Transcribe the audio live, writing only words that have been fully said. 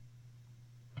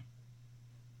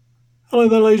Hello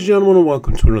there, ladies and gentlemen, and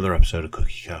welcome to another episode of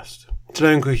CookieCast.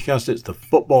 Today on CookieCast, it's the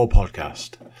football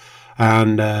podcast.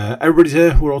 And everybody's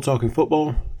here, we're all talking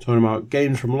football, talking about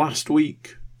games from last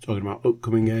week, talking about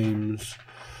upcoming games,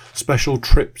 special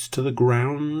trips to the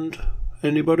ground.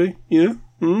 Anybody? Yeah?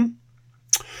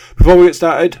 Before we get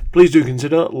started, please do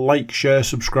consider like, share,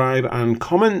 subscribe and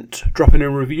comment. Drop in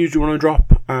reviews you want to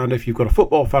drop. And if you've got a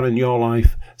football fan in your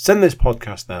life, send this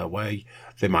podcast their way.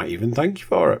 They might even thank you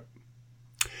for it.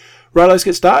 Right, let's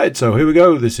get started. So here we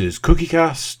go. This is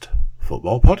CookieCast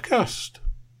Football Podcast.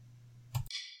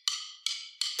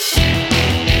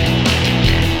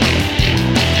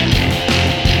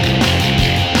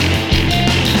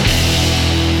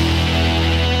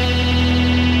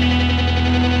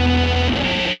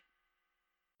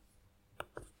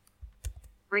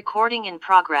 Recording in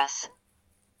progress.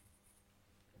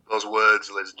 Those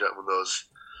words, ladies and gentlemen, those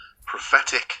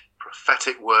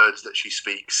prophetic words that she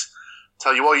speaks.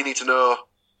 Tell you all you need to know.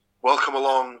 Welcome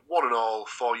along, one and all,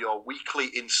 for your weekly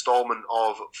instalment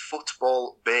of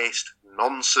football-based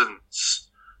nonsense.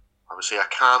 Obviously, I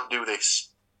can't do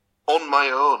this on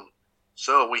my own.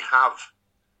 So we have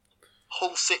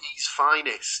Hull City's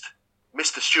finest,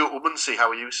 Mr. Stuart Woodmansey.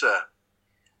 How are you, sir?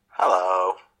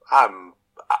 Hello. I'm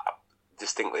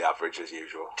distinctly average as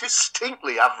usual.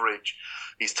 Distinctly average.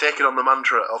 He's taken on the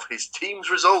mantra of his team's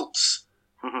results,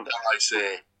 dare I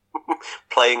say.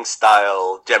 Playing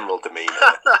style, general demeanour.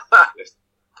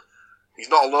 He's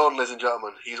not alone, ladies and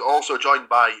gentlemen. He's also joined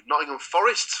by Nottingham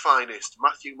Forest's finest,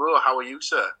 Matthew Moore. How are you,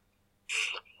 sir?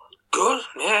 Good,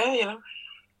 yeah.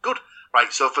 Good.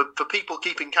 Right, so for people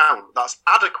keeping count, that's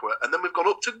adequate, and then we've gone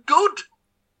up to good.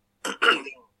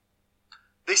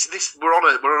 This we're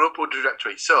on an upward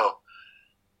trajectory. So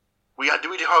we have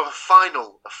a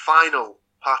final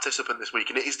participant this week,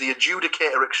 and it is the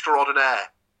adjudicator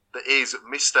extraordinaire. That is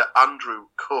Mr. Andrew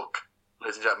Cook.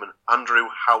 Ladies and gentlemen, Andrew,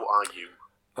 how are you?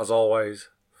 As always,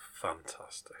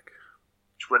 fantastic.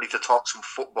 Just ready to talk some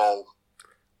football.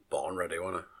 Born ready,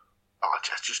 wasn't it? Oh,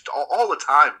 just all the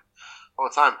time. All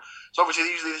the time. So obviously,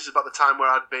 usually this is about the time where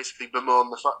I'd basically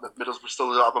bemoan the fact that Middlesbrough still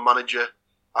doesn't have a manager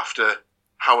after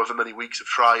however many weeks of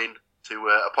trying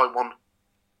to appoint one.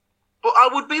 But I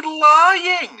would be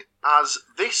lying, as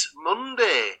this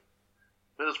Monday,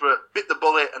 Middlesbrough bit the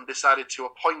bullet and decided to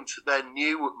appoint their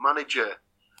new manager,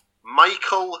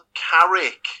 Michael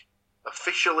Carrick,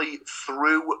 officially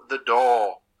through the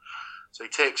door. So he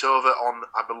takes over on,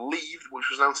 I believe, which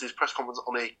was announced in his press conference,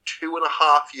 on a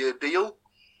 2.5-year deal,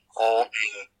 or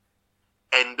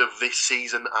end of this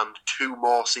season and 2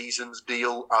 more seasons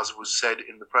deal, as was said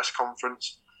in the press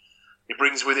conference. He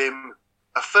brings with him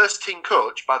a first-team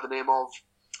coach by the name of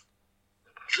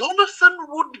Jonathan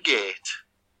Woodgate.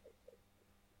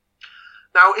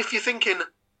 Now, if you're thinking,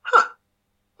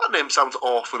 that name sounds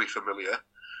awfully familiar,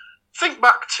 think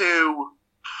back to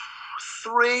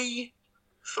 3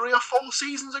 or 4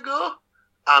 seasons ago,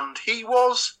 and he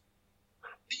was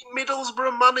the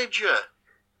Middlesbrough manager.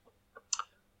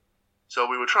 So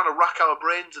we were trying to rack our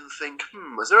brains and think,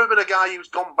 has there ever been a guy who's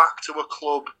gone back to a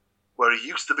club where he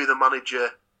used to be the manager,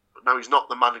 but now he's not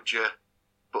the manager,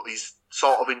 but he's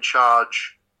sort of in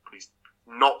charge, but he's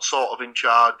not sort of in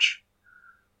charge?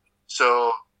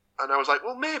 So, and I was like,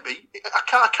 well, maybe. I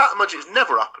can't imagine it's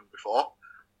never happened before.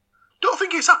 Don't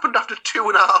think it's happened after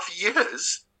 2.5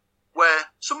 years, where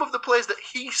some of the players that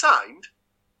he signed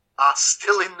are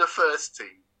still in the first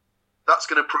team. That's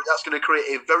going to create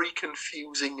a very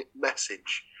confusing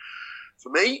message for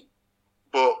me.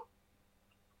 But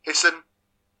listen,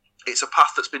 it's a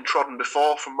path that's been trodden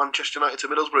before from Manchester United to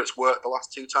Middlesbrough. It's worked the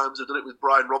last 2 times. I've done it with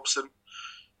Brian Robson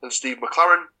and Steve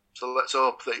McLaren. So let's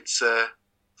hope that it's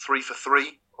 3 for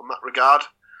 3 on that regard.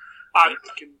 And we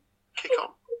can kick on.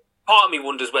 Part of me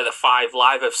wonders whether 5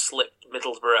 Live have slipped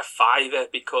Middlesbrough a fiver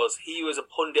because he was a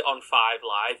pundit on 5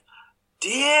 Live.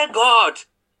 Dear God!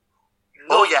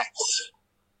 Oh, yes.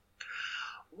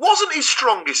 Wasn't his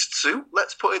strongest suit,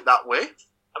 let's put it that way.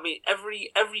 I mean,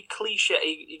 every cliche,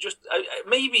 he just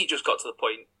maybe he just got to the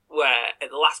point where in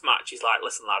the last match he's like,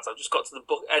 listen lads, I've just got to the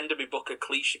end of my book of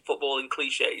footballing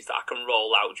cliches that I can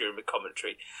roll out during my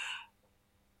commentary.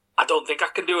 I don't think I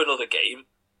can do another game.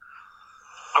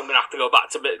 I'm going to have to go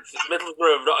back to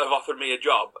Middlesbrough have offered me a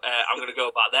job. I'm going to go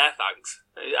back there, thanks.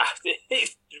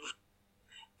 It's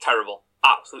terrible.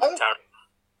 Absolutely terrible.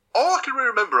 All I can really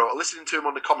remember listening to him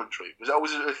on the commentary was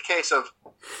always a case of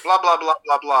blah, blah, blah,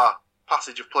 blah, blah,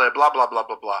 passage of play, blah, blah, blah,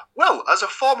 blah, blah. Well, as a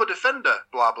former defender,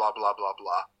 blah, blah, blah, blah,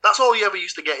 blah. That's all he ever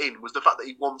used to get in, was the fact that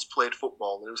he once played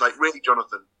football. And it was like, really,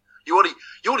 Jonathan? You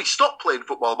only stopped playing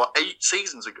football about 8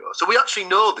 seasons ago, so we actually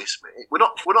know this, mate. We're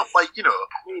not like, you know,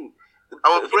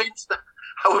 our brains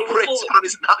Our It was brain all- span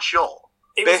isn't that short.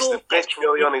 It was all Based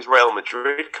purely on his Real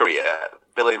Madrid career,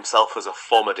 billing himself as a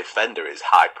former defender is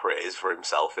high praise for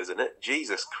himself, isn't it?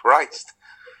 Jesus Christ.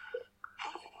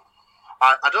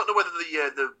 I don't know whether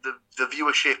the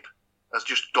viewership has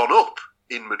just gone up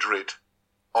in Madrid,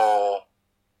 or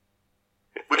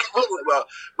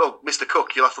well, Mr.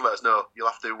 Cook, you'll have to let us know. You'll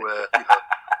have to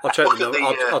I'll check Look the at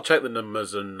the, I'll check the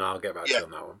numbers and I'll get back to you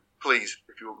on that one. please,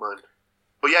 if you wouldn't mind.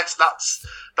 But yes,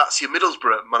 that's your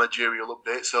Middlesbrough managerial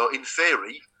update. So in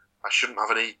theory, I shouldn't have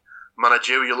any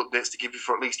managerial updates to give you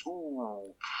for at least 8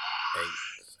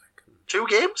 seconds. 2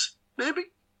 games, maybe.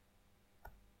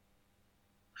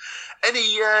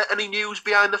 Any news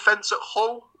behind the fence at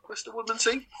Hull, Mr.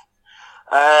 Woodmansey?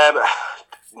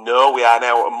 No, we are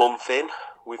now a month in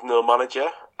with no manager.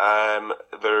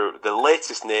 The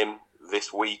latest name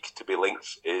this week to be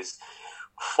linked is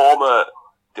former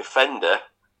defender,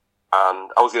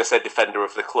 and I was going to say defender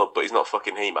of the club, but he's not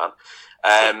fucking He-Man.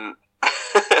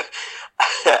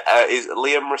 Is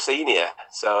Liam Rosenior.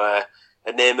 So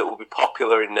a name that will be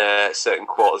popular in certain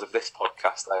quarters of this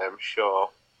podcast, I am sure.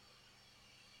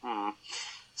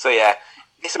 So yeah,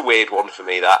 it's a weird one for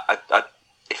me. That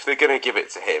if they're going to give it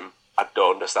to him, I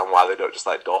don't understand why they don't just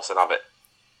let Dawson have it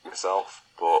myself.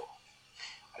 But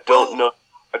I don't know.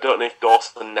 I don't know if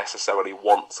Dawson necessarily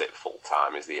wants it full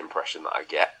time. Is the impression that I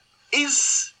get.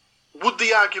 Would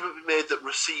the argument be made that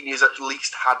Rossini's at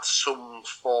least had some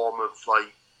form of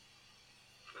like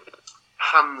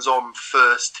hands-on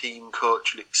first team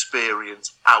coaching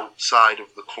experience outside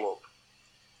of the club?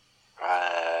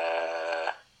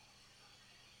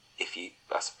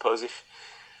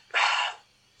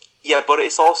 Yeah, but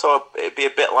it's also it'd be a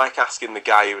bit like asking the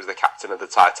guy who was the captain of the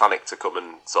Titanic to come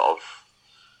and sort of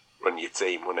run your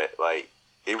team, wouldn't it? Like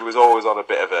he was always on a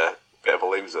bit of a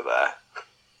loser there.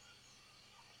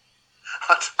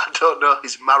 I don't know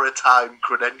his maritime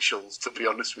credentials, to be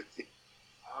honest with you.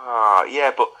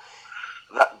 Yeah, but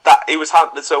that he was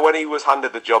handed. So when he was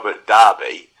handed the job at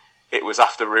Derby, it was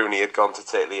after Rooney had gone to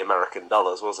take the American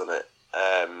dollars, wasn't it?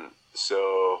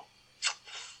 So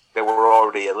they were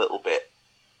already a little bit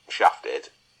shafted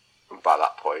by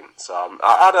that point. So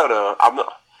I don't know.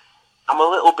 I'm a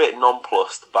little bit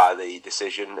nonplussed by the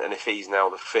decision, and if he's now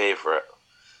the favourite,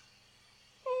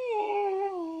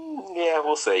 yeah,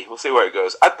 we'll see. We'll see where it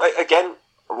goes. Again,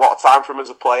 a lot of time for him as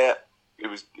a player. It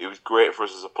was great for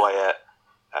us as a player.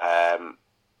 I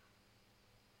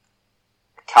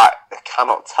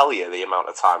cannot tell you the amount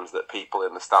of times that people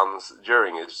in the stands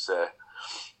during his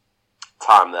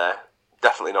time there,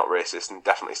 definitely not racist, and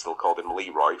definitely still called him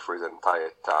Leroy for his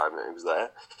entire time that he was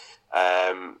there.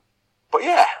 But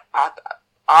yeah,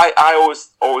 I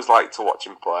always like to watch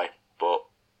him play, but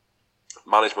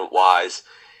management wise,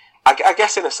 I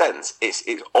guess in a sense it's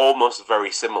almost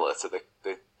very similar to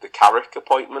the Carrick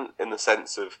appointment in the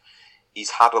sense of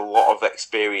he's had a lot of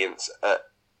experience at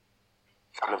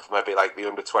kind of maybe like the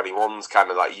under-21s,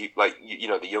 kind of like you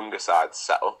know the younger side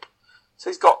set up. So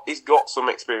he's got some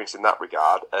experience in that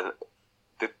regard, and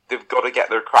they've got to get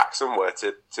their crack somewhere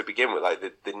to begin with. Like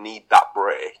they need that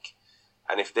break,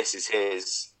 and if this is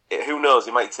his, who knows?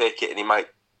 He might take it and he might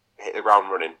hit the ground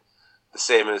running, the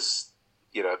same as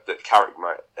that Carrick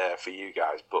might for you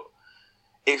guys. But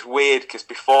it's weird because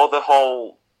before the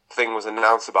whole thing was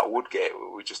announced about Woodgate, we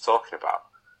were just talking about,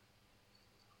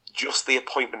 just the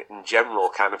appointment in general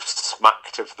kind of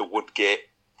smacked of the Woodgate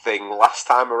thing last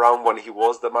time around when he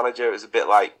was the manager. It was a bit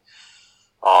like,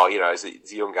 he's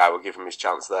a young guy, we'll give him his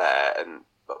chance there.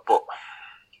 But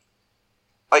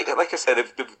like I said,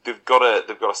 they've got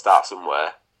to start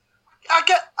somewhere. I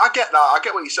get that. I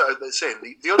get what you're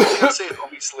saying. The only thing I'd say is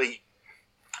obviously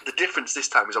the difference this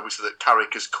time is obviously that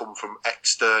Carrick has come from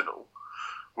external,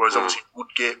 whereas obviously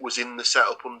Woodgate was in the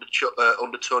setup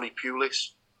under Tony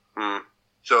Pulis.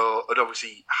 So had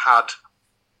obviously had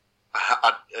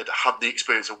the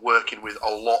experience of working with a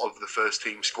lot of the first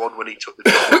team squad when he took the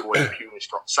job when Pulis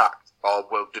got sacked, or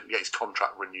didn't get his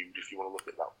contract renewed, if you want to look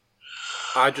at that.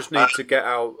 I just need to get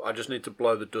out. I just need to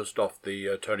blow the dust off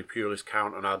the Tony Pulis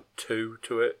count and add 2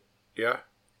 to it. Yeah,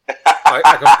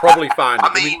 I can probably find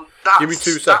it. Give me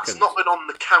 2 seconds. That's not been on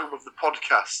the count of the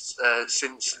podcasts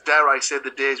since, dare I say, the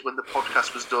days when the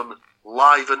podcast was done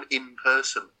live and in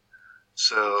person.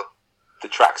 So the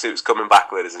tracksuit's coming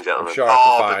back, ladies and gentlemen. I'm sure I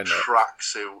can find the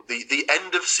tracksuit, the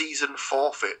end of season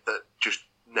forfeit that just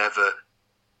never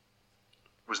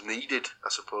was needed, I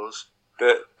suppose.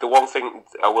 The one thing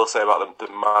I will say about the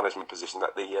management position,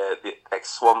 that the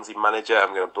ex-Swansea manager,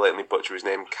 I'm going to blatantly butcher his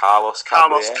name, Carlos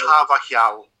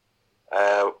Carvajal.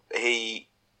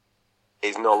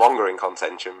 is no longer in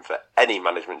contention for any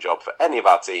management job for any of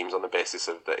our teams on the basis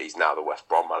of that he's now the West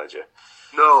Brom manager.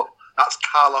 No, that's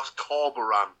Carlos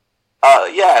Corberan.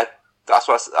 Yeah, that's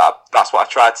what I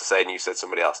tried to say, and you said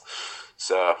somebody else.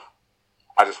 So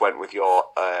I just went with your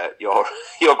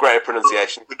greater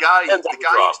pronunciation. The guy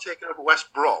who's taken over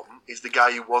West Brom is the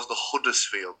guy who was the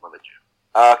Huddersfield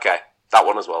manager. Okay, that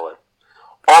one as well then.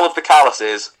 All of the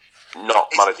Carloses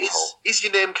not managing Hull. Is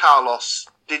your name Carlos?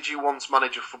 Did you once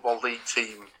manage a Football League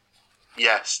team?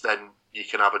 Yes, then you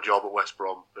can have a job at West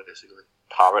Brom, basically.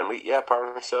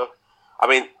 Apparently so. I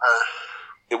mean,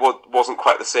 it wasn't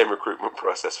quite the same recruitment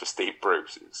process for Steve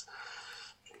Bruce.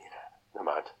 Never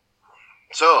mind.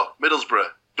 So,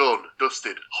 Middlesbrough, done,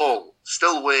 dusted. Hull,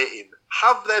 still waiting.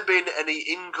 Have there been any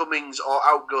incomings or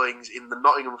outgoings in the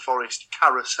Nottingham Forest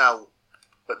carousel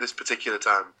at this particular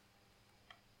time?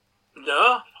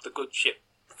 No, the good ship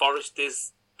Forest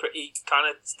is pretty kind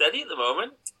of steady at the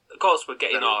moment. Of course, we're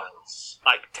getting our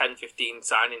 10, 15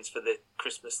 signings for the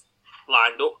Christmas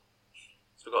lined up.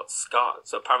 So we've got Scott.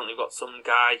 So apparently we've got some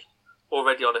guy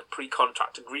already on a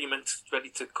pre-contract agreement ready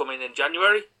to come in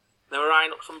January. They were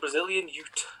eyeing up some Brazilian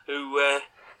youth who is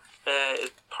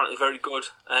apparently very good.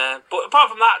 But apart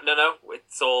from that, no,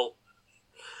 it's all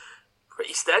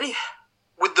pretty steady.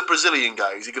 With the Brazilian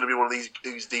guy, is he going to be one of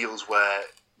these deals where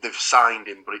they've signed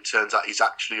him, but it turns out he's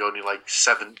actually only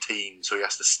 17, so he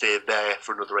has to stay there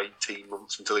for another 18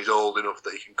 months until he's old enough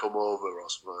that he can come over or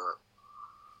something like that?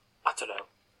 I don't know.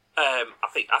 I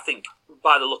think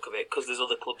by the look of it, because there's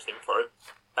other clubs in for him,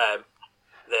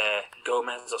 the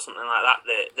Gomez or something like that.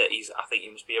 That I think he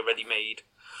must be a ready-made,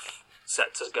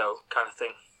 set to go kind of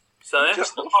thing. So apart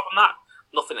from that,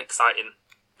 nothing exciting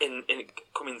in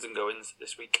comings and goings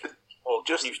this week. Or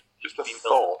just a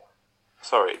thought.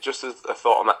 Sorry, just a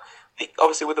thought on that.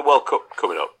 Obviously, with the World Cup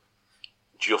coming up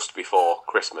just before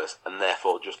Christmas and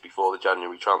therefore just before the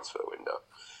January transfer window,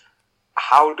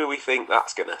 how do we think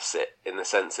that's going to sit in the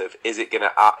sense of, is it going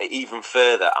to even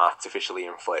further artificially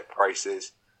inflate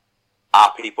prices?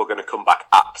 Are people going to come back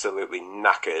absolutely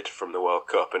knackered from the World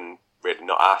Cup and really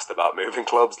not asked about moving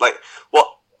clubs?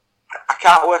 What? I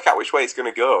can't work out which way it's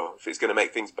going to go, if it's going to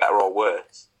make things better or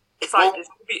worse. It's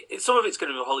some of it's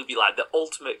going to probably be like the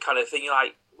ultimate kind of thing,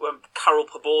 like when Karol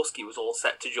Poborski was all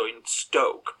set to join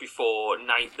Stoke before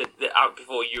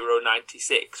before Euro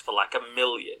 '96 for $1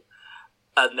 million,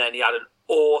 and then he had an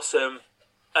awesome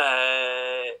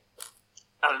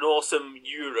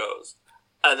Euros,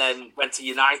 and then went to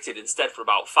United instead for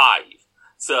about 5.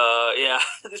 So yeah,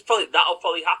 that'll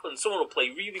probably happen. Someone will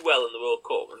play really well in the World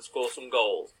Cup and score some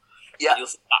goals. Yeah, you'll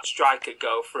see that striker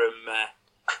go from.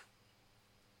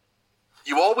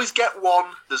 You always get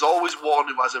one. There's always one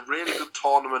who has a really good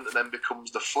tournament and then becomes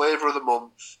the flavour of the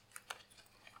month.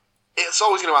 It's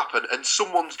always going to happen, and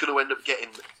someone's going to end up getting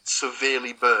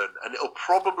severely burned, and it'll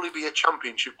probably be a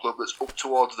championship club that's up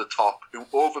towards the top, who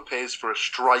overpays for a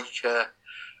striker,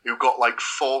 who got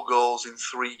 4 goals in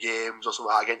 3 games or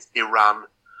something like that against Iran.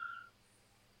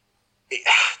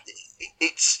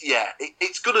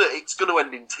 It's gonna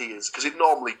end in tears because it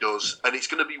normally does, and it's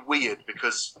gonna be weird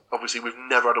because obviously we've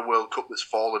never had a World Cup that's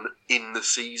fallen in the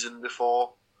season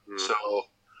before.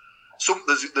 So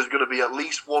there's going to be at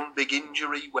least one big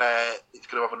injury where it's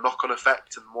going to have a knock-on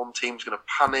effect, and one team's going to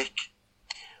panic.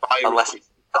 Unless it's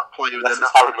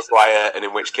Harry Maguire, and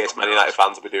in which case Man United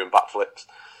fans will be doing backflips.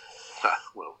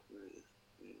 Well,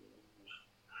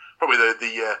 probably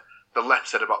the less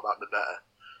said about that, the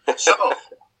better. So,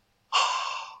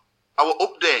 our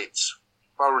updates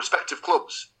for our respective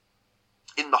clubs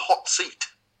in the hot seat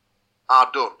are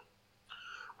done.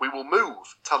 We will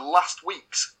move to last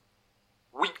week's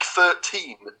Week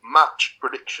 13 match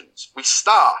predictions. We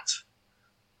start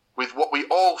with what we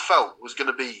all felt was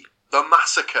going to be the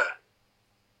massacre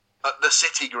at the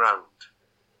City Ground.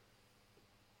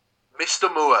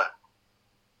 Mr. Moore,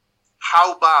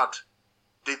 how bad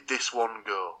did this one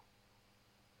go?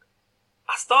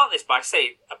 I start this by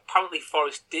saying apparently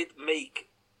Forest did make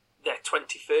their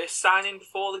 21st signing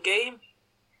before the game,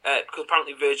 because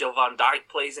apparently Virgil van Dijk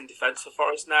plays in defence for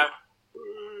Forest now.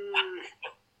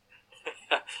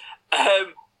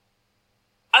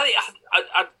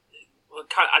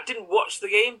 I didn't watch the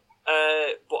game,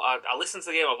 but I listened to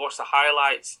the game. I watched the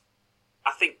highlights.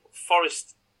 I think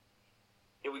Forest.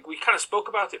 We kind of spoke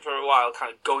about it for a while,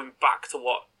 kind of going back to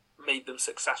what made them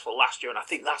successful last year, and I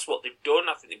think that's what they've done.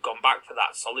 I think they've gone back for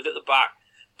that, solid at the back,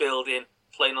 building,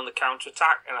 playing on the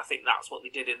counter-attack, and I think that's what they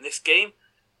did in this game.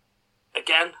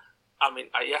 Again, I mean,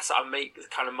 yes, I make the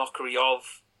kind of mockery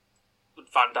of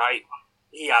Van Dijk.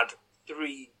 He had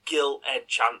 3 gilt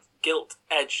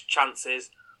edge chances,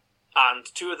 and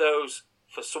 2 of those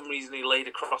for some reason he laid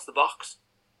across the box.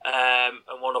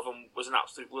 And one of them was an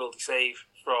absolute worldy save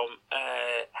from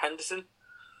Henderson.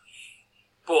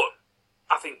 But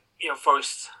I think,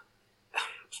 Forest,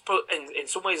 in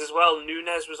some ways as well,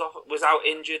 Núñez was out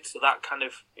injured, so that kind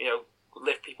of,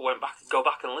 if people go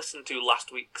back and listen to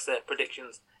last week's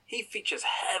predictions, he features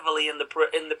heavily in the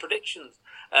predictions.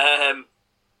 But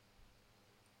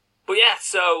yeah,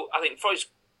 so I think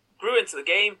Forest grew into the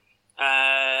game,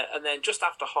 and then just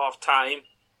after half time,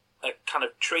 a kind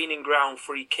of training ground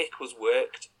free kick was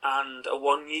worked, and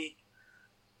Awoniyi.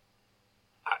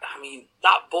 I mean,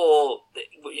 that ball,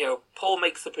 Paul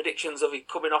makes the predictions of it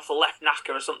coming off the left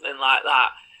knacker or something like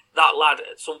that. That lad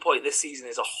at some point this season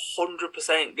is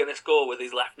 100% going to score with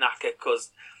his left knacker, because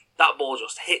that ball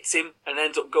just hits him and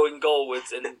ends up going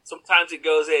goalwards, and sometimes it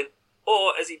goes in,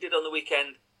 or as he did on the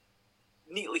weekend,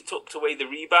 neatly tucked away the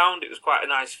rebound. It was quite a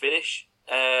nice finish.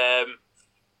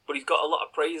 But he's got a lot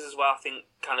of praise as well. I think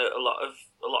kind of a lot of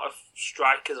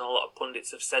strikers and a lot of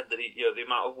pundits have said that the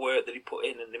amount of work that he put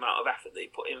in and the amount of effort that he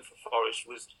put in for Forest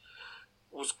was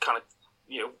kind of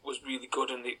was really good,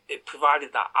 and it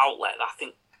provided that outlet that I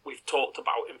think we've talked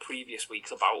about in previous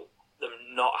weeks about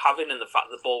them not having, and the fact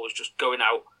that the ball was just going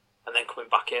out and then coming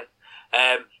back in.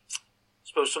 I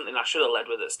suppose something I should have led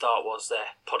with at the start was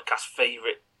podcast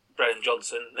favourite Brennan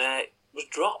Johnson was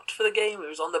dropped for the game. He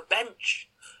was on the bench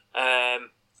for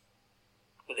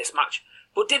this match,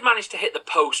 but did manage to hit the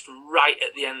post right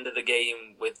at the end of the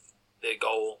game with the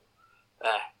goal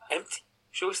empty,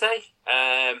 shall we say.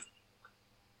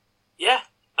 Yeah,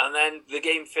 and then the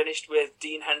game finished with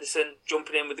Dean Henderson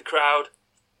jumping in with the crowd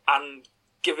and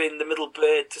giving the middle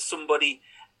bird to somebody.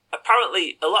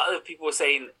 Apparently, a lot of people were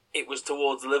saying it was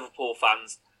towards the Liverpool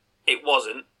fans. It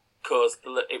wasn't, because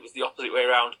it was the opposite way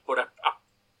around. But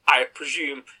I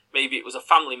presume maybe it was a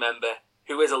family member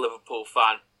who is a Liverpool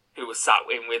fan who was sat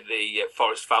in with the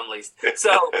Forest families.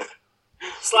 So,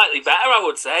 slightly better, I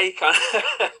would say. So,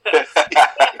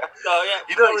 yeah.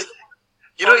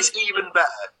 It's even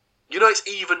better. It's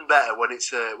even better when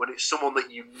it's someone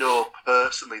that you know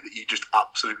personally that you just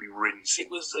absolutely rinse. It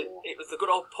was the good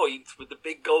old point with the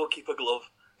big goalkeeper glove,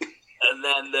 and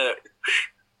then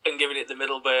and giving it the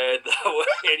middle bird that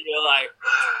way, and you're like,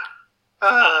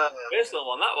 personal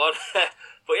one, that one.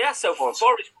 But yeah, so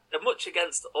Forest, much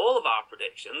against all of our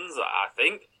predictions, I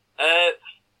think,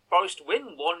 Forest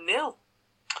win 1-0.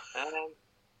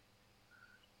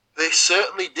 They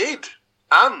certainly did,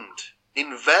 and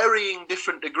in varying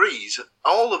different degrees,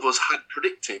 all of us had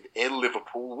predicted a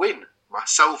Liverpool win.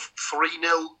 Myself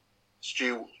 3-0,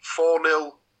 Stu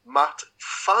 4-0, Matt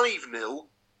 5-0,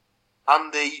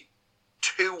 Andy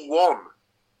 2-1.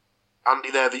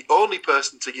 Andy there, the only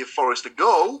person to give Forest a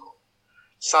goal.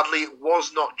 Sadly, it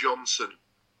was not Johnson.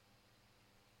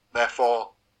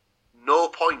 Therefore, no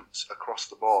points across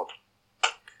the board.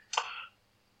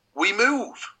 We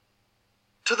move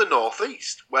to the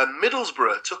northeast, where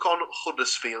Middlesbrough took on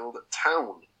Huddersfield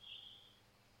Town.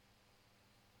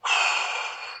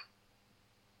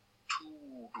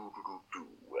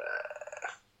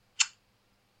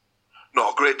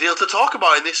 Not a great deal to talk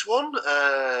about in this one.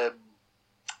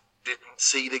 Didn't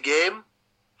see the game,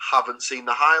 haven't seen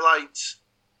the highlights,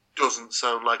 doesn't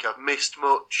sound like I've missed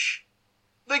much.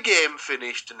 The game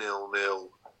finished 0-0.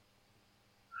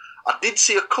 I did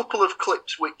see a couple of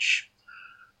clips which,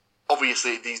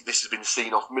 obviously, this has been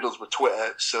seen off Middlesbrough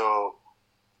Twitter, so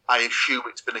I assume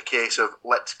it's been a case of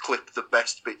let's clip the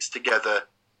best bits together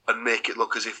and make it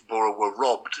look as if Borough were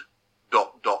robbed, ...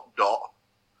 But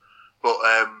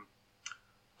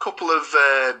couple of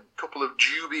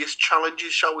dubious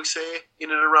challenges, shall we say, in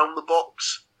and around the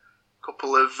box.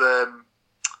 Couple of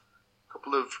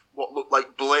what looked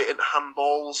like blatant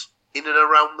handballs in and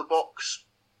around the box.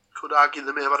 Could argue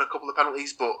they may have had a couple of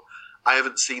penalties, but I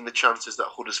haven't seen the chances that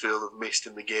Huddersfield have missed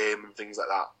in the game and things like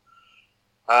that.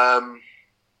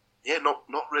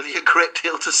 Not really a great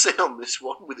deal to say on this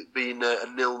one, with it being a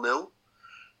 0-0.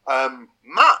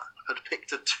 Matt had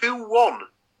picked a 2-1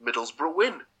 Middlesbrough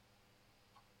win.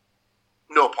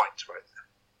 No points right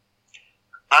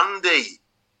there. Andy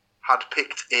had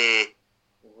picked a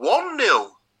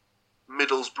 1-0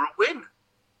 Middlesbrough win.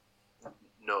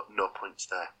 No points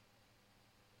there.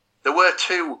 There were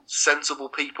two sensible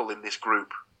people in this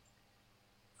group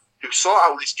who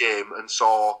saw out this game and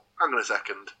saw, hang on a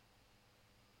second,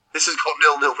 this has got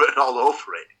 0-0 written all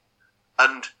over it.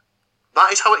 And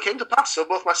that is how it came to pass. So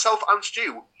both myself and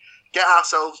Stu get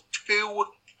ourselves 2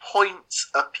 points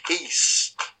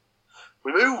apiece.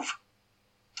 We move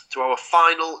to our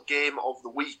final game of the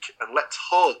week, and let's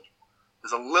hope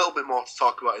there's a little bit more to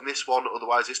talk about in this one,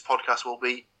 otherwise this podcast will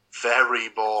be very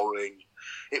boring.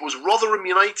 It was Rotherham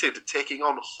United taking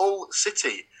on Hull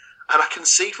City, and I can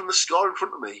see from the score in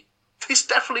front of me, this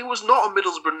definitely was not a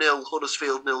Middlesbrough 0,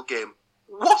 Huddersfield 0 game.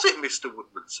 Was it, Mr.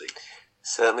 Woodmansey?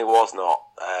 Certainly was not.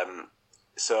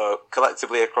 So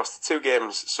collectively across the 2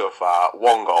 games so far,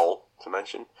 1 goal to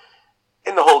mention.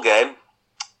 In the whole game,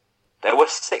 there were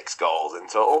 6 goals in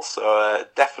total, so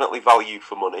definitely value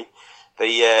for money.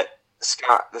 The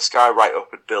Sky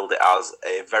write-up had billed it as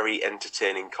a very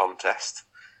entertaining contest,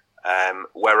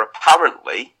 where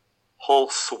apparently Hull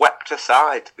swept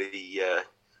aside the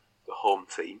home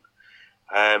team.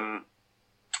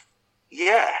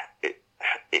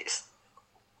 It's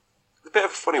a bit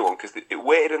of a funny one because it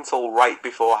waited until right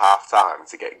before half-time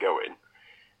to get going.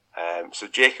 So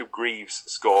Jacob Greaves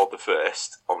scored the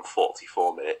first on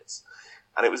 44 minutes,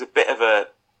 and it was a bit of a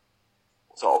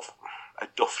sort of a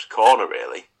duffed corner,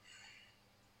 really.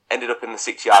 Ended up in the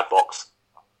 6-yard box.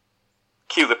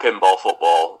 Cue the pinball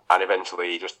football, and eventually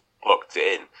he just hooked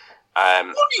it in.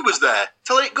 He was there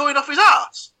till it going off his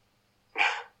arse.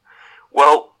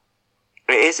 Well,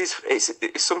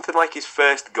 it's something like his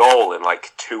first goal in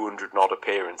like 200 and odd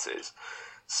appearances.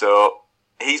 So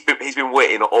he's been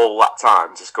waiting all that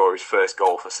time to score his first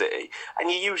goal for City,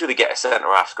 and you usually get a centre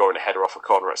half scoring a header off a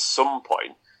corner at some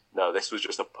point. No, this was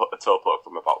just a toe poke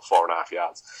from about 4.5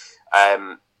 yards.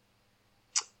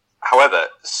 However,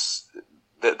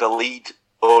 the lead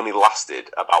only lasted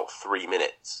about 3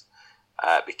 minutes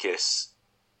because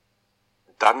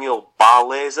Daniel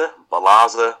Balaza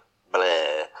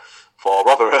for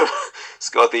Rotherham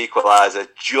scored the equaliser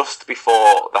just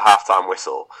before the half-time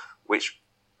whistle, which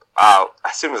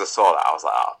as soon as I saw that, I was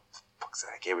like, oh, fuck's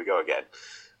sake, here we go again.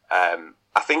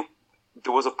 I think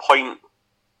there was a point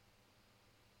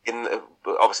in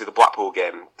obviously the Blackpool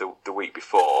game the week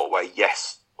before where,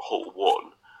 yes, Hull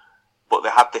won, but they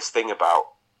had this thing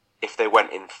about if they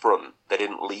went in front, they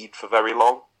didn't lead for very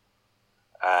long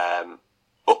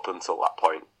up until that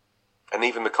point. And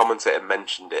even the commentator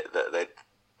mentioned it, that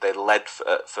they led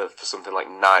for something like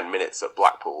 9 minutes at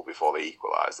Blackpool before they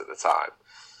equalised at the time.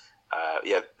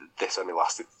 This only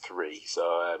lasted 3,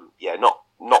 so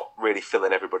not really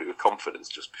filling everybody with confidence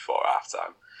just before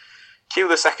half-time. Cue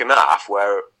the second half,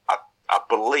 where I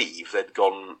believe they'd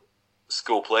gone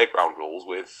school playground rules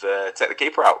with take the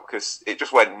keeper out, because it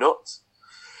just went nuts.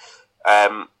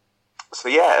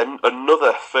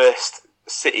 Another first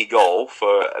City goal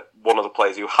for one of the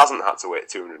players who hasn't had to wait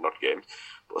 200 odd games,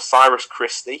 but Cyrus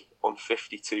Christie on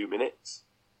 52 minutes,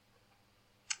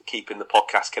 keeping the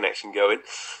podcast connection going.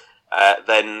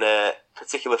 Then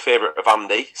particular favourite of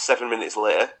Andy, 7 minutes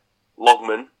later,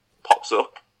 Logman pops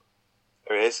up.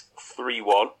 There he is,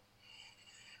 3-1.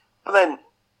 And then,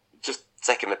 just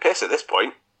taking the piss at this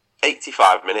point,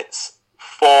 85 minutes,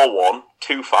 4-1,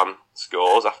 Tufan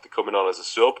scores after coming on as a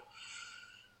sub.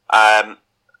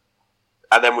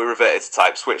 And then we reverted to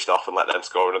type, switched off and let them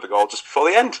score another goal just before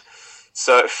the end.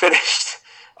 So it finished.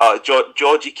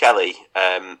 Georgie Kelly,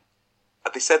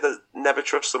 they said that never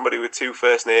trust somebody with 2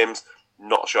 first names.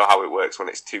 Not sure how it works when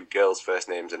it's 2 girls' first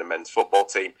names in a men's football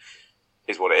team.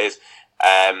 Is what it is.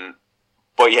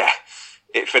 But yeah,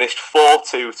 it finished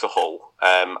 4-2 to Hull.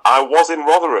 I was in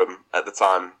Rotherham at the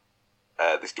time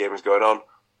this game was going on.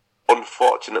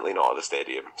 Unfortunately not at the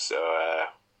stadium. So,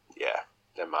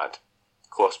 never mind.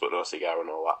 Close but no cigar and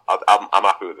all that. I'm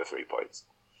happy with the 3 points.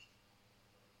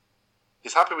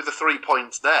 He's happy with the 3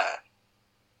 points there.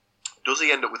 Does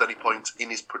he end up with any points in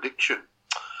his prediction?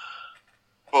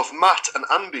 Both Matt and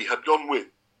Andy had gone with,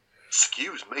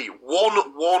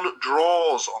 1-1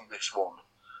 draws on this one.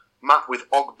 Matt with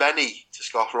Ogbenny to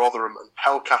score for Rotherham and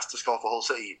Pelcast to score for Hull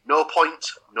City. No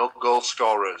points, no goal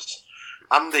scorers.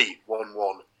 Andy,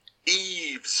 1-1.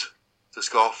 Eves to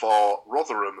score for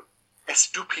Rotherham.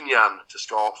 Estupinian to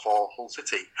score for Hull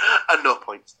City. And no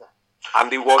points there.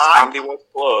 Andy was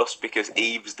close because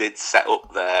Eves did set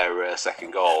up their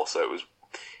second goal, so it was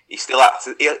he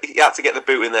had to get the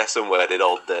boot in there somewhere. Did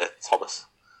old Thomas?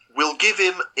 We'll give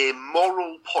him a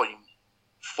moral point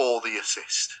for the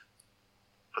assist.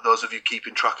 For those of you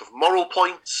keeping track of moral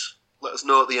points, let us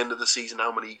know at the end of the season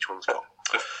how many each one's got.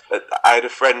 I had a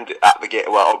friend at the game.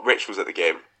 Well, Rich was at the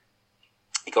game.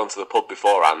 He'd gone to the pub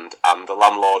beforehand, and the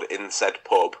landlord in said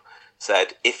pub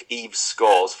said, if Eves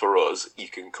scores for us, you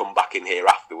can come back in here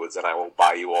afterwards and I will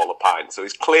buy you all a pint. So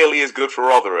he's clearly as good for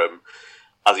Rotherham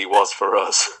as he was for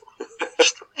us.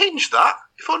 Strange that.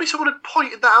 If only someone had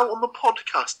pointed that out on the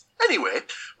podcast. Anyway,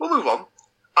 we'll move on.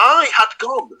 I had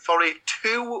gone for a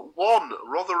 2-1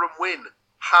 Rotherham win.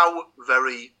 How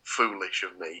very foolish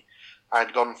of me. I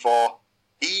had gone for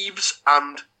Eves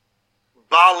and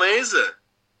Barlaser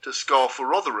to score for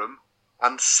Rotherham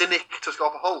and Cynic to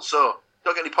score for Hull. So,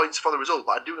 Don't get any points for the result,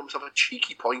 but I do give myself a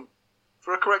cheeky point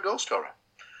for a correct goal scorer.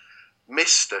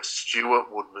 Mr. Stuart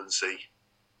Woodmansey.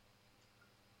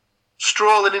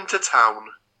 Strolling into town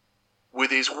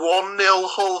with his 1-0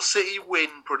 Hull City win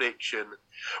prediction,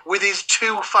 with his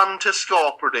 2 fan to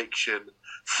score prediction,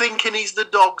 thinking he's the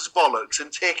dog's bollocks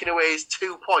and taking away his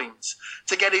 2 points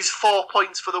to get his 4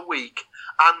 points for the week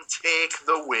and take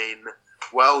the win.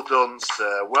 Well done,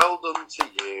 sir. Well done to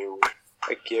you.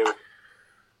 Thank you.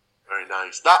 Very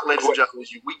nice. That, ladies and gentlemen,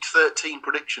 is your Week 13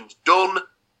 predictions done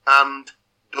and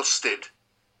dusted.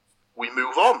 We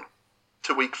move on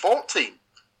to Week 14.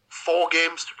 4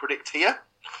 games to predict here.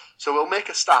 So we'll make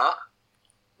a start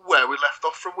where we left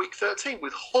off from Week 13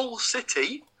 with Hull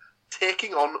City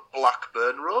taking on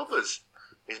Blackburn Rovers.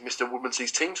 It's Mr.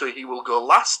 Woodmansey's team, so he will go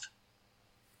last.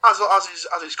 As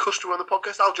is customary on the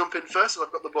podcast, I'll jump in first, and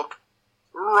I've got the book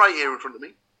right here in front of me.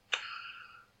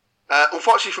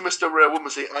 Unfortunately for Mr.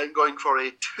 Woodmansey, I'm going for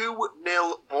a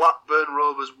 2-0 Blackburn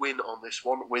Rovers win on this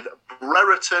one, with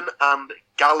Brereton and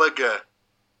Gallagher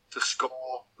to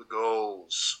score the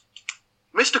goals.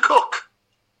 Mr. Cook.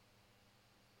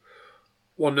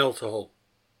 1-0 to Hull.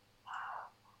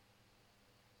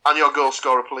 And your goal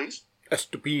scorer, please.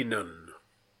 Estupinan.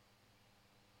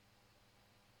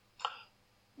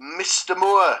 Mr.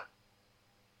 Moore.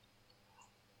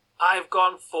 I've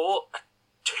gone for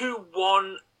a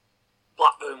 2-1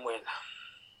 Blackburn win.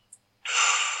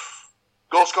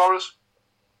 Goal scorers.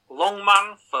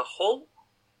 Longman for Hull.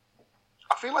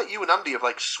 I feel like you and Andy have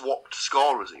swapped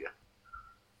scorers here.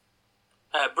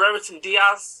 Brereton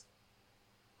Diaz,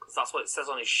 because that's what it says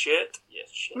on his shirt. Yes,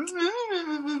 shit.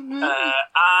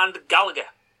 And Gallagher.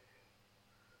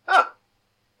 Ah,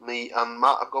 me and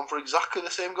Matt have gone for exactly the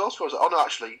same goal scorers. Oh no,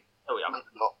 actually, Oh, yeah. maybe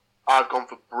not. I've gone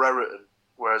for Brereton,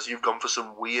 whereas you've gone for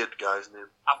some weird guy's name.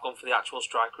 I've gone for the actual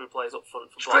striker who plays up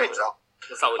front for Strange Blackburn. that.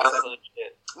 That's how it says on his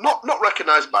shirt. Not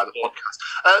recognised by the Yeah.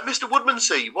 podcast. Mr.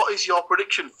 Woodmansey, what is your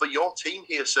prediction for your team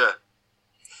here, sir?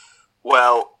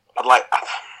 Well,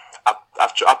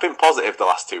 I've been positive the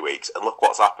last 2 weeks, and look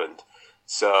what's happened.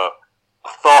 So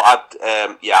I thought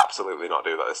I'd absolutely not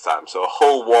do that this time. So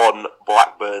Hull 1,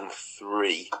 Blackburn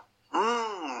 3.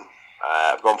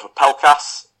 I've gone for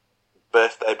Pelkas,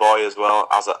 birthday boy as well,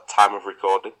 as at time of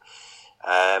recording.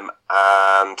 And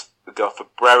we go for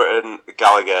Brereton,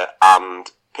 Gallagher,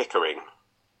 and Pickering.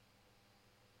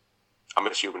 I'm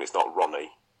assuming it's not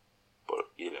Ronnie, but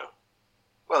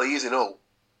Well, he is in Hull,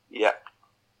 yeah.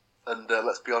 and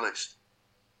let's be honest.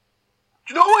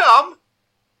 Do you know who I am?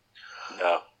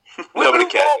 No, We nobody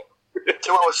move cares. on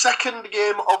to our second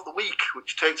game of the week,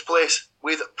 which takes place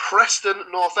with Preston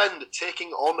North End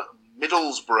taking on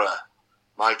Middlesbrough.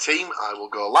 My team, I will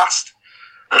go last.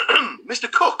 Mr.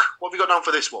 Cook, what have you got down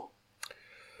for this one?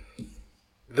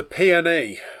 The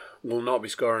PNE will not be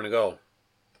scoring a goal.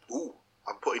 Ooh,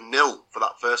 I'm putting 0 for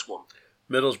that first one.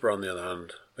 Middlesbrough, on the other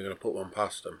hand, they're going to put one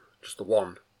past them. Just the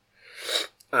one.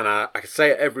 And I can say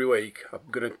it every week. I'm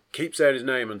going to keep saying his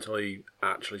name until he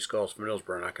actually scores for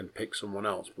Middlesbrough and I can pick someone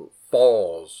else. But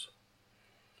Fours.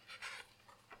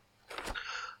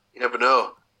 You never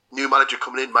know. New manager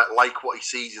coming in might like what he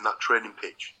sees in that training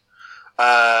pitch.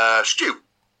 Stu.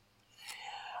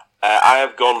 I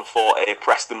have gone for a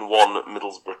Preston 1,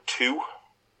 Middlesbrough 2.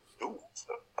 Ooh.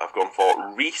 So I've gone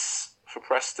for Reese for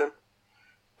Preston,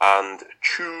 and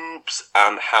Tubes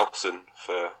and Howson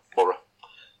for Borough.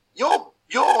 You're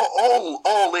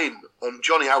all in on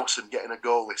Johnny Howson getting a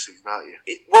goal this season, aren't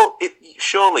you?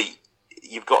 Surely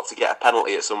you've got to get a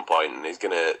penalty at some point, and he's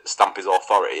going to stamp his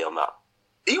authority on that.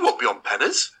 He won't be on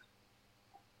penners.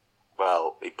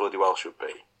 Well, he bloody well should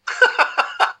be.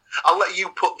 I'll let you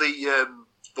put the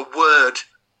word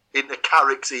into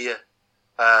Carrick's ear.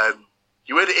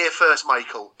 You heard it here first,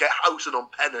 Michael. Get Howson on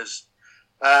penners.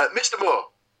 Mr. Moore.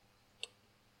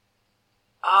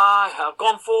 I have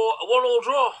gone for a 1-1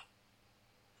 draw.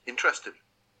 Interested.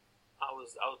 I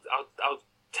was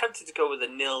tempted to go with a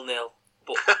 0-0,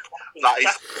 but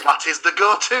That is the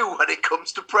go-to when it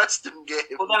comes to Preston games.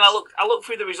 But then I looked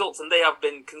through the results, and they have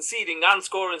been conceding and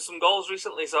scoring some goals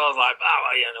recently. So I was like,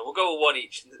 we'll go with 1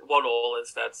 each, 1-1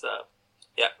 instead. So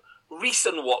yeah, Reese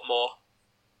and Watmore.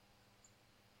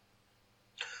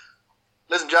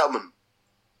 Ladies and gentlemen,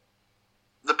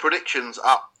 the predictions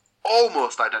are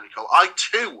almost identical. I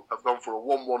too have gone for a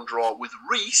 1-1 draw with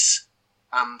Reese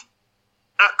and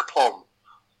Akpom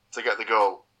to get the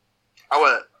goal.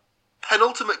 Our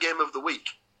penultimate game of the week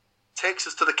takes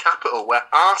us to the capital, where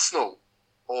Arsenal,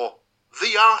 or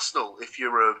the Arsenal, if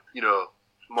you're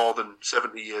more than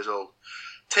 70 years old,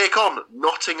 take on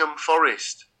Nottingham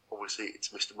Forest. Obviously, it's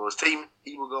Mr. Moore's team.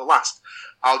 He will go last.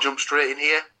 I'll jump straight in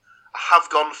here. I have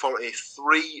gone for a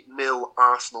 3-0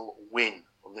 Arsenal win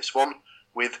on this one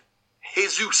with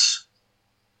Jesus,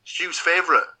 Stu's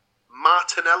favourite,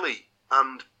 Martinelli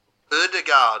and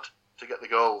Ødegaard to get the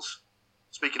goals.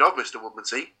 Speaking of Mr.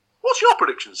 Woodmansey, what's your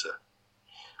prediction, sir?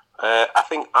 I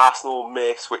think Arsenal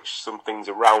may switch some things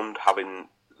around, having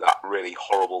that really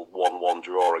horrible 1-1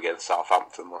 draw against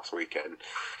Southampton last weekend.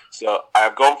 So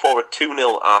I've gone for a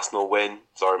 2-0 Arsenal win.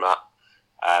 Sorry, Matt.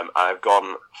 I've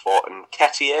gone for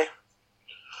Nketiah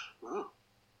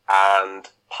and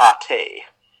Partey.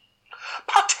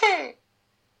 Partey!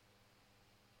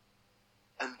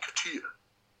 And Couture.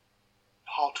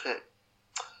 Partey.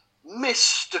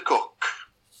 Mr. Cook.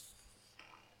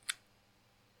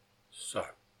 So,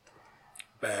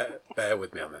 bear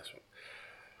with me on this one.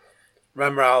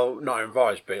 Remember how Nottingham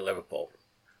Forest beat Liverpool?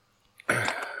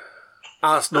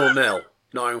 Arsenal 0,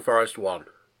 Nottingham Forest 1.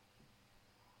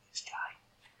 This guy.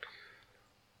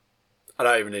 I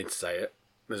don't even need to say it.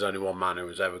 There's only one man who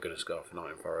was ever going to score for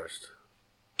Nottingham Forest.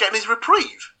 Getting his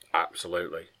reprieve.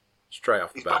 Absolutely. Straight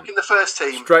off the He's bench. back in the first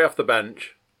team. Straight off the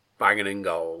bench, banging in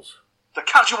goals. The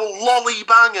casual lolly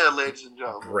banger, ladies and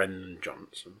gentlemen. Brendan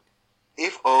Johnson.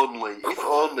 If only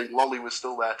Lolly was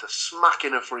still there to smack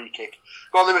in a free kick.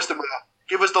 Go on then, Mr. Moore.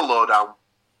 Give us the lowdown.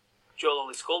 Joel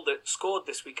only scored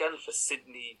this weekend for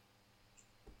Sydney,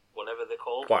 whatever they're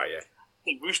called. Why, yeah. I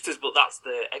think Roosters, but that's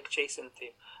the egg chasing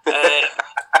team.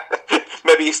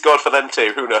 Maybe he scored for them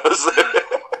too. Who knows?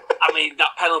 I mean,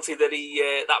 that penalty that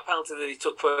he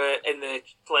took for in the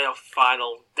playoff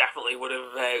final definitely would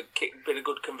have been a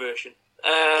good conversion.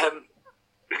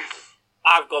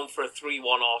 I've gone for a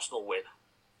 3-1 Arsenal win.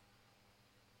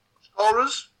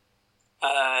 Scorers?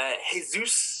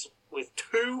 Jesus with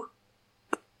 2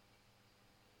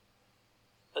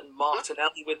 and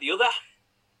Martinelli with the other.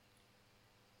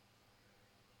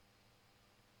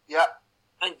 Yeah.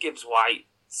 And Gibbs White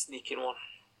sneaking one.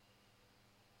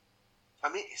 I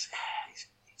mean, it's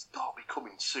got to be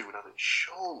coming soon, hasn't it?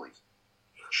 Surely.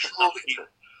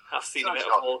 I've seen him at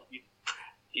a ball a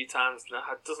few times now.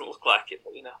 It doesn't look like it,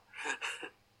 but you know.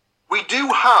 We do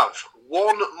have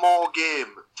one more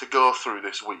game to go through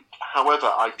this week. However,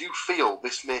 I do feel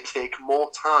this may take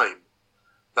more time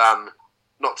than,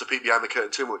 not to peek behind the curtain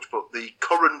too much, but the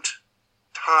current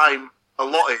time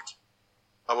allotted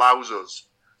allows us.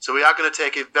 So we are going to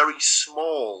take a very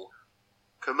small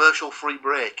commercial-free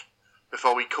break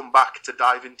before we come back to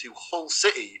dive into Hull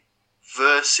City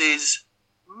versus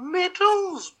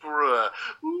Middlesbrough.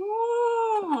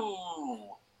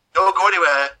 Ooh! Don't go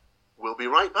anywhere. We'll be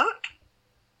right back.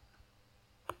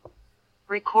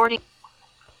 Recording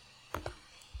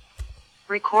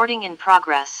in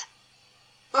progress.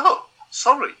 Oh,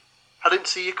 sorry. I didn't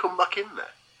see you come back in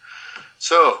there.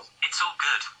 So, It's all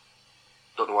good.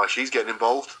 don't know why she's getting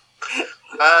involved.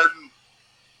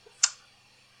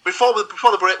 Before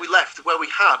the break we left, where we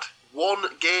had one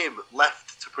game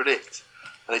left to predict,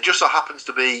 and it just so happens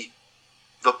to be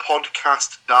the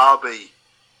podcast derby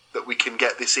that we can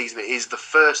get this season. It is the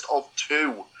first of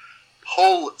 2.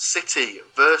 Hull City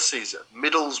versus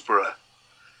Middlesbrough.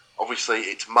 Obviously,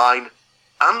 it's mine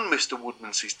and Mr.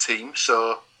 Woodmansey's team,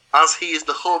 so as he is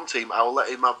the home team, I will let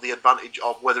him have the advantage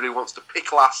of whether he wants to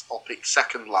pick last or pick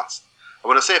second last. And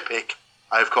when I say pick,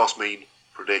 I of course mean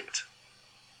predict.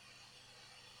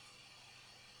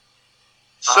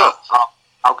 So,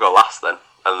 I'll go last then,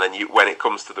 and then when it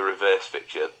comes to the reverse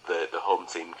fixture, the home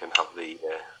team can have the.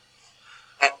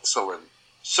 excellent.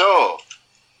 So,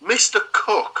 Mr.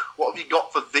 Cook, what have you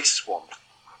got for this one?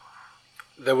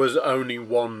 There was only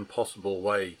one possible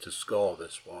way to score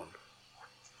this one.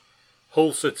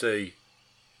 Hull City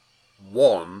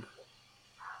 1,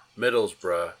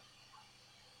 Middlesbrough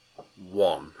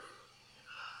 1.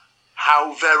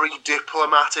 How very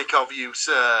diplomatic of you,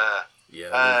 sir.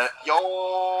 Yeah.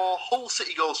 Your Hull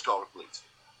City goal scorer, please.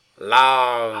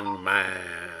 Long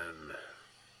man.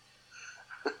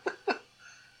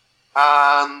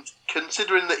 And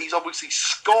considering that he's obviously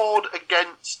scored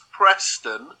against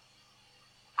Preston,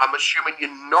 I'm assuming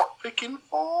you're not picking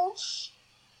fours?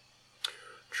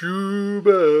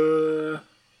 Chuba.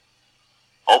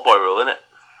 Old boy rule, innit?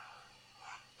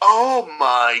 Oh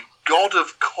my god,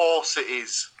 of course it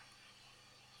is.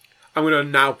 I'm going to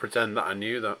now pretend that I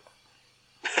knew that.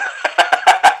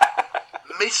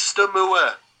 Mr.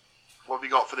 Moore, what have you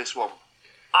got for this one?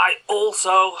 I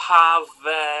also have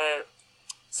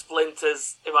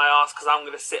splinters in my arse because I'm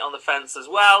going to sit on the fence as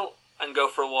well and go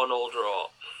for a 1-1 draw.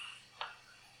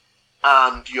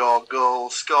 And your goal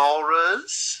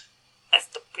scorers?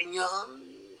 Estepinian.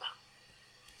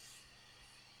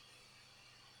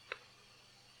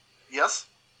 Yes?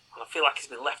 I feel like he's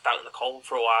been left out in the cold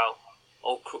for a while.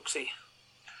 Old Crooksy.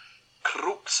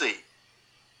 Krupsi.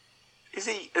 Has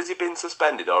he been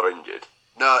suspended or injured?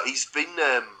 No, he's been.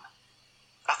 I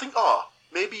think.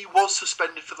 Maybe he was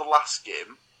suspended for the last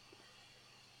game,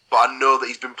 but I know that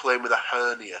he's been playing with a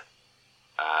hernia.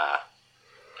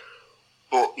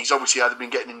 But he's obviously either been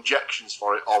getting injections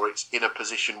for it, or it's in a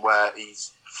position where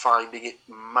he's finding it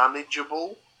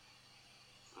manageable.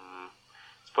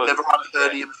 Never had a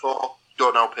hernia before.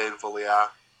 Don't know how painful they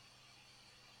are.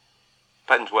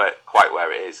 Depends where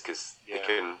it is, because they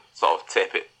can sort of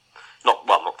tape it.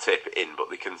 Not tape it in, but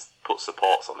they can put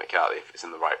supports on it, can't they, if it's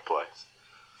in the right place.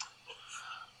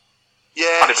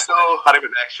 Yeah, had him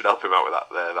an extra help him out with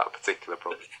that particular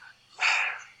problem.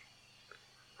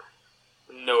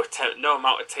 No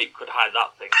amount of tape could hide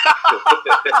that thing.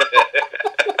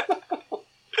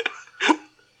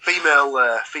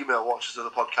 Female watchers of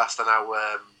the podcast are now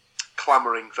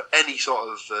clamouring for any sort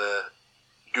of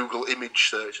Google image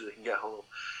search that they can get hold of.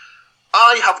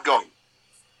 I have gone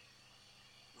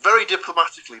very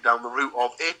diplomatically down the route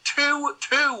of a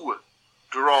 2-2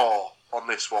 draw on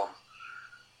this one.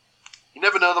 You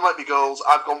never know, there might be goals.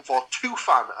 I've gone for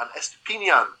Tufan and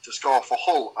Estepinian to score for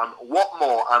Hull, and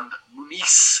Watmore and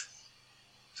Muniz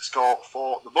to score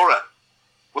for the Borough.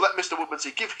 We'll let Mr.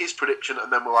 Woodmansey give his prediction,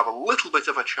 and then we'll have a little bit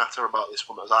of a chatter about this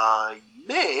one, as I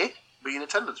may be in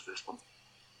attendance for this one.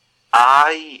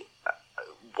 I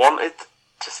wanted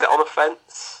to sit on a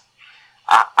fence.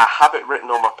 I have it written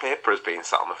on my paper as being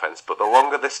sat on the fence, but the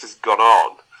longer this has gone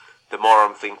on, the more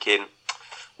I'm thinking,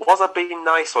 was I being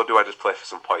nice, or do I just play for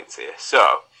some points here?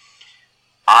 So,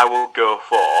 I will go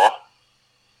for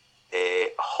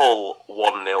a Hull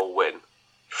 1-0 win,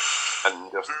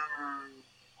 and just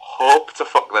hope to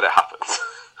fuck that it happens.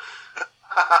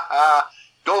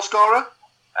 Goal scorer?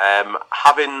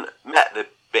 Having met the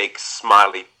big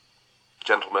smiley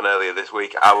gentleman earlier this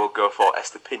week, I will go for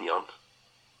Estepinian.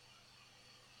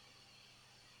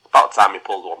 About time he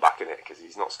pulled one back in it, because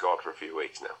he's not scored for a few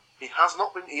weeks now. He has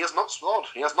not scored.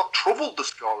 He has not troubled the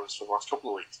scorers for the last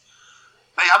couple of weeks.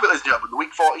 There you have it, ladies and gentlemen. The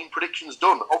Week 14 predictions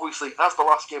done. Obviously, as the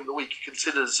last game of the week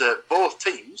considers both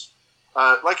teams,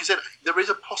 like I said, there is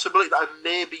a possibility that I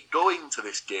may be going to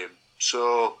this game.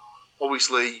 So,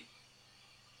 obviously,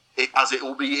 as it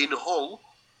will be in Hull,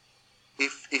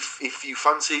 if you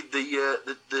fancy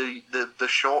the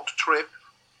short trip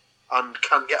and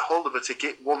can get hold of a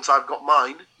ticket once I've got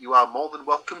mine, you are more than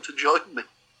welcome to join me.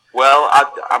 Well,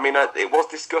 I mean, it was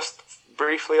discussed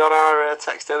briefly on our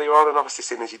text earlier on, and obviously,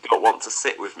 seeing as you don't want to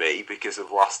sit with me because of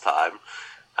last time,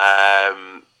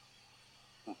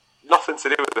 nothing to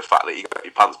do with the fact that you got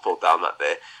your pants pulled down that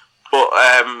day. But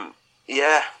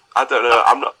yeah, I don't know.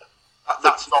 I'm not.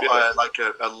 That's not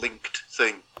a linked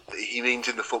thing. He means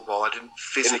in the football. I didn't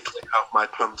physically have my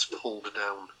pants pulled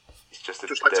down. It's just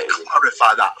like to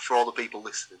clarify that for all the people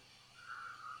listening.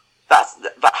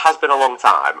 That has been a long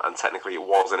time, and technically it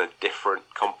was in a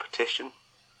different competition.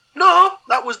 No,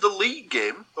 that was the league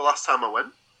game the last time I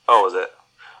went. Oh, was it?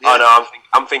 Yeah. Oh no,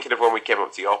 I'm thinking of when we came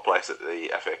up to your place at the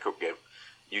FA Cup game.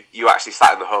 You actually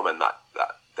sat in the home end that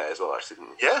day as well, actually,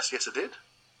 didn't you? Yes, I did.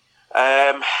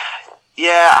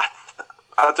 Yeah,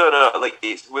 I don't know. Like,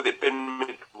 with it being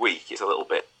midweek, it's a little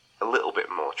bit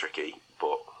more tricky,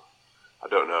 but I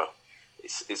don't know.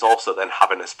 It's also then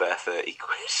having a spare 30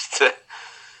 quid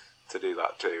to do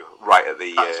that too, right at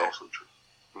the. That's also true.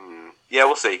 Yeah,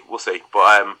 we'll see.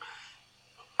 But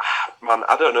man,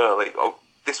 I don't know. Like,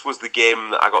 this was the game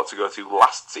that I got to go to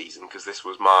last season, because this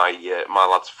was my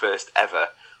lad's first ever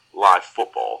live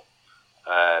football,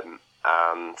 and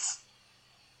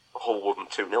Hull won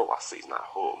 2-0 last season at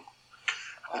home.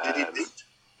 They did indeed.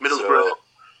 Middlesbrough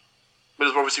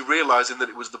obviously realising that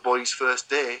it was the boys' first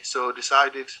day, so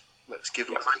decided, let's give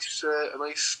them a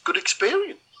nice good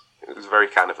experience. It was very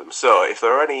kind of them. So, if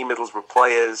there are any Middlesbrough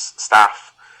players,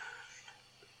 staff,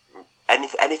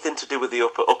 anything to do with the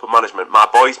upper management, my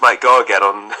boys might go again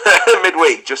on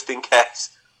midweek, just in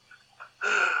case.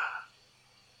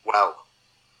 Well.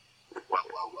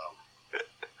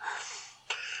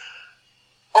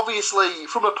 Obviously,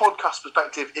 from a podcast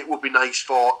perspective, it would be nice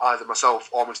for either myself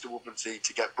or Mr. Woodmansey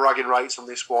to get bragging rights on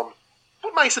this one.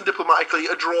 But nice and diplomatically,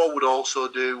 a draw would also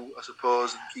do, I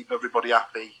suppose, and keep everybody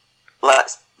happy.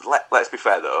 Let's be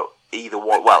fair though.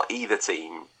 Either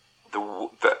team,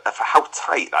 for how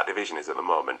tight that division is at the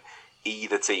moment,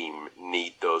 either team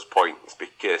need those points,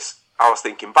 because I was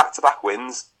thinking back-to-back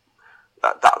wins.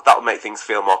 That'll make things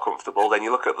feel more comfortable. Then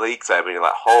you look at the league table and you're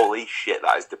like, holy shit,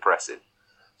 that is depressing.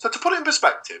 So to put it in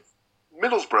perspective,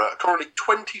 Middlesbrough are currently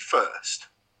 21st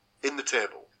in the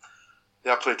table. They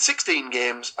have played 16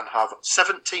 games and have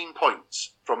 17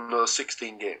 points from those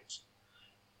 16 games.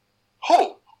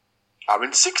 Hull are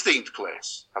in 16th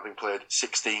place, having played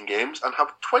 16 games and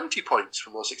have 20 points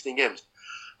from those 16 games.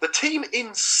 The team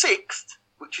in 6th,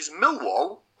 which is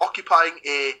Millwall, occupying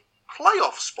a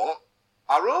playoff spot,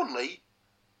 are only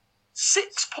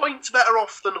 6 points better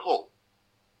off than Hull.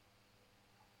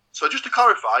 So just to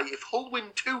clarify, if Hull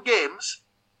win 2 games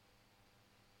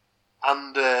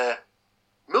and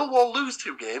Millwall lose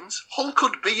 2 games, Hull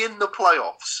could be in the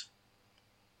playoffs.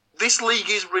 This league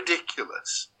is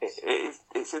ridiculous.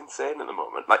 It's insane at the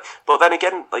moment. But then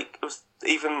again, it was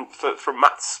even from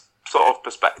Matt's sort of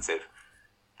perspective,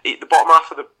 the bottom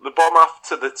half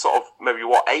to the sort of maybe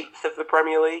 8th of the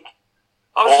Premier League.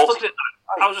 I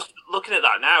was just looking at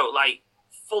that now.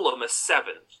 Fulham are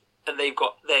 7th, and they've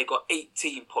got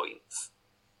 18 points,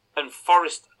 and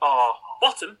Forest are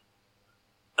bottom,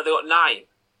 and they've got 9.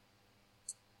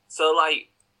 So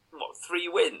 3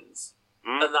 wins,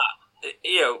 and that.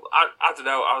 I don't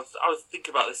know. I was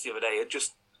thinking about this the other day, and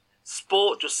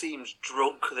sport just seems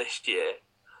drunk this year.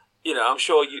 I'm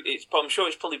sure it's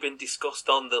probably been discussed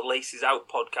on the Laces Out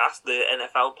podcast, the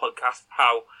NFL podcast,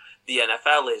 how the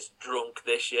NFL is drunk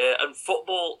this year, and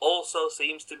football also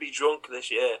seems to be drunk this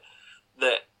year.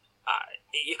 That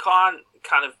you can't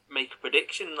kind of make a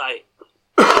prediction.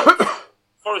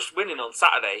 Forest winning on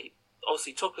Saturday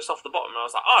obviously took us off the bottom, and I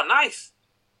was like, oh, nice.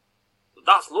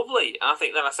 That's lovely. And I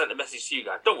think then I sent a message to you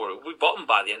guys. Don't worry, we're bottom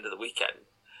by the end of the weekend.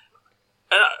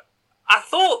 And I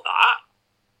thought that,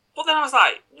 but then I was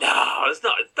like, no, it's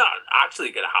not actually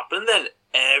going to happen. And then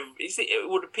it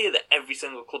would appear that every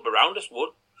single club around us would.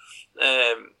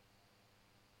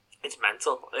 It's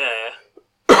mental. Yeah.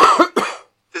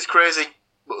 It's crazy,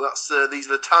 but these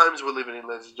are the times we're living in,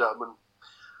 ladies and gentlemen.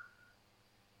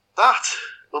 That,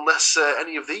 unless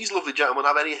any of these lovely gentlemen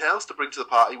have anything else to bring to the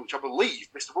party, which I believe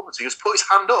Mr. Bubbleton has put his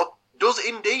hand up, does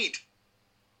indeed.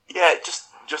 Yeah,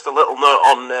 just a little note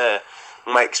on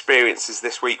my experiences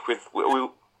this week with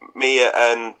me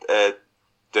and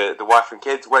the wife and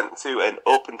kids went to an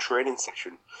open training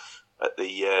session at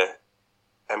the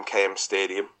MKM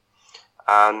Stadium,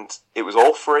 and it was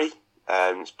all free.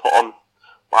 It was put on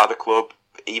by the club.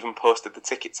 Even posted the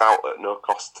tickets out at no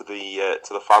cost to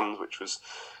the fans, which was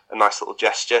a nice little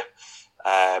gesture.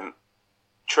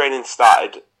 Training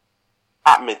started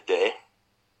at midday.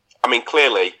 I mean,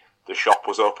 clearly the shop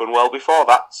was open well before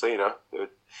that, so they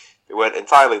weren't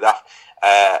entirely daft.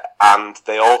 And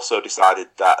they also decided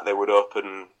that they would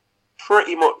open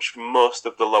pretty much most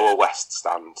of the lower west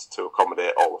stand to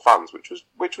accommodate all the fans, which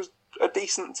was a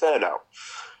decent turnout.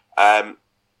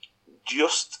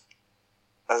 Just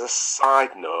as a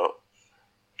side note,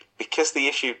 because they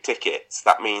issued tickets,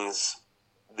 that means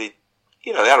they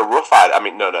had a rough idea. I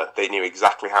mean, no, they knew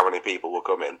exactly how many people were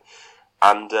coming,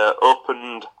 and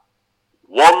opened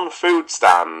one food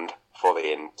stand for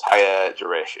the entire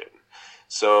duration.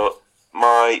 So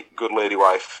my good lady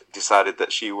wife decided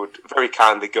that she would very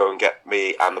kindly go and get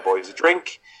me and the boys a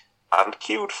drink, and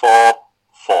queued for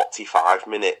 45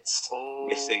 minutes,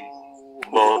 missing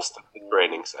most of the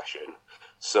training session.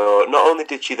 So not only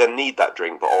did she then need that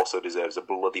drink, but also deserves a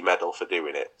bloody medal for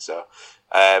doing it. So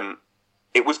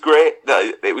it was great.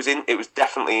 It was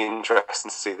definitely interesting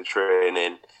to see the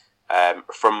training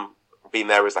from being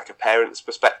there as a parent's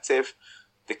perspective.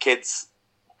 The kids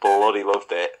bloody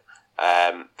loved it.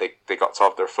 They got to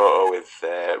have their photo with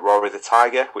Rory the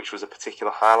Tiger, which was a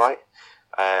particular highlight.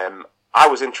 I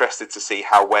was interested to see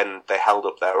how when they held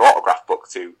up their autograph book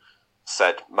to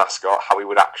said mascot, how he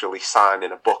would actually sign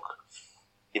in a book.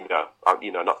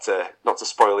 Not to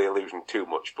spoil the illusion too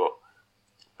much, but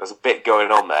there's a bit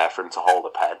going on there for him to hold a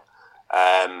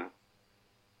pen.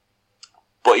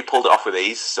 But he pulled it off with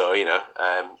ease, so he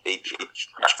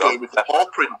cracked on with the paw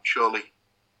print, surely.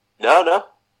 No.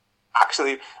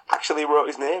 Actually wrote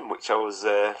his name, which I was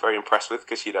very impressed with,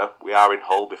 because we are in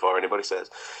Hull before anybody says.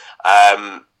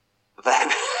 Then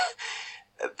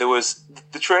there was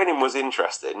the training was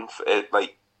interesting,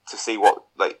 to see what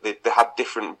they had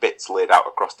different bits laid out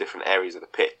across different areas of the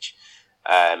pitch,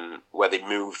 where they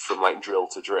moved from drill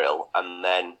to drill, and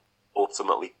then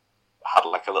ultimately had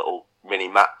a little mini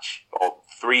match or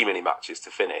 3 mini matches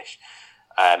to finish.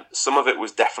 Some of it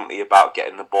was definitely about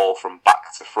getting the ball from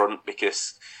back to front,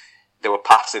 because they were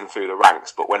passing through the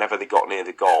ranks, but whenever they got near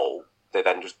the goal, they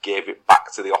then just gave it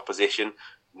back to the opposition,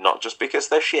 not just because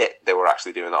they're shit, they were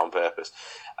actually doing that on purpose.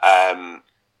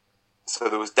 So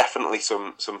there was definitely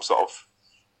some sort of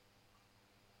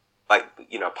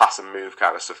pass and move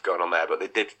kind of stuff going on there, but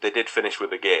they did finish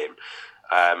with a game,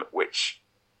 which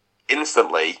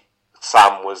instantly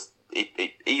Sam was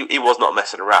he was not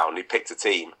messing around. He picked a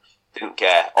team, didn't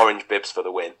care, orange bibs for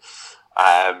the win.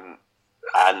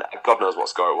 And God knows what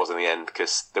score it was in the end,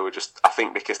 because they were just, I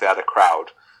think because they had a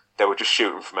crowd, they were just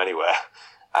shooting from anywhere,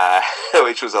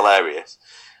 which was hilarious.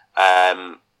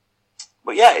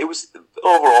 But yeah, it was,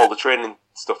 overall, the training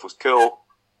stuff was cool.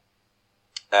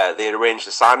 They had arranged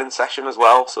a signing session as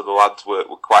well, so the lads were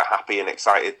quite happy and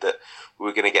excited that we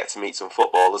were going to get to meet some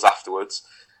footballers afterwards.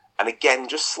 And again,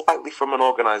 just slightly from an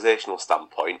organisational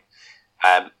standpoint,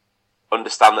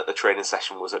 understand that the training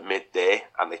session was at midday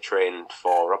and they trained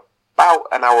for about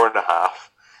an hour and a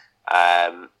half.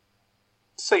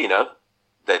 So, you know,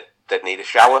 they'd need a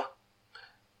shower,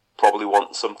 probably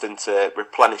want something to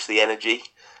replenish the energy.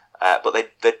 But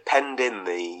they'd penned in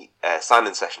the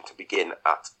signing session to begin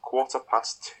at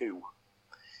 2:15.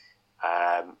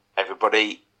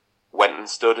 Everybody went and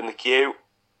stood in the queue,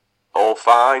 all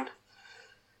fine.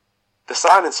 The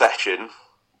signing session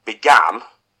began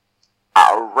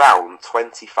at around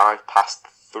 3:25.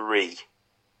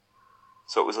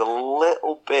 So it was a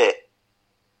little bit...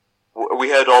 We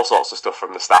heard all sorts of stuff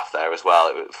from the staff there as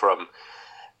well. From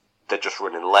they're just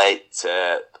running late,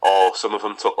 or some of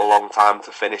them took a long time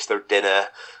to finish their dinner.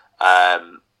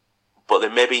 But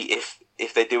then maybe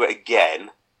if they do it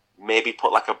again, maybe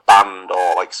put like a band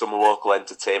or like some local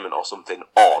entertainment or something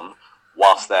on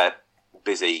whilst they're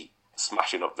busy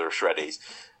smashing up their shreddies.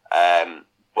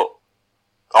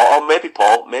 Or maybe,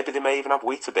 Paul, maybe they may even have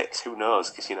Weetabix, who knows,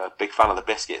 because, you know, big fan of the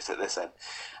biscuits at this end.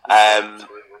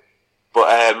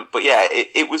 But yeah,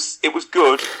 it was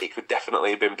good. It could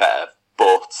definitely have been better,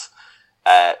 but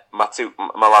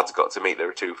my lads got to meet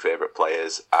their two favourite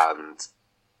players, and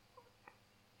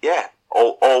yeah,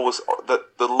 always the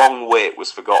long wait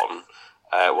was forgotten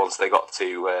once they got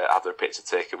to have their picture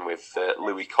taken with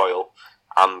Louis Coyle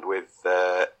and with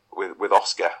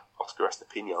Oscar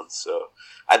Estepinian. So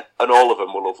and all of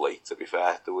them were lovely. To be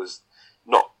fair, there was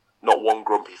not one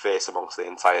grumpy face amongst the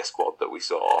entire squad that we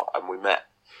saw, and we met.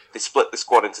 They split the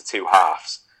squad into two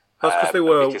halves. That's because they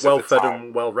were well fed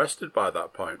and well rested by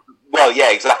that point. Well,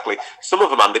 yeah, exactly. Some of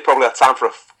them, man, they probably had time for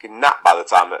a fucking nap by the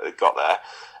time that they got there.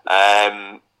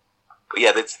 But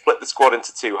yeah, they'd split the squad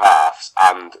into two halves,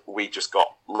 and we just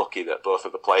got lucky that both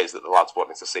of the players that the lads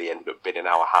wanted to see ended up being in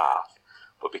our half.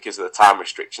 But because of the time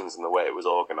restrictions and the way it was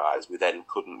organised, we then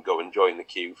couldn't go and join the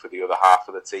queue for the other half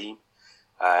of the team.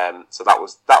 So that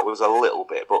was a little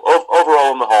bit. But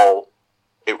overall, on the whole,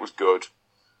 it was good.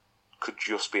 Could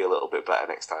just be a little bit better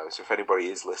next time. So if anybody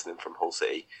is listening from Hull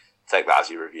City, take that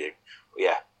as your review. But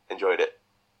yeah, enjoyed it.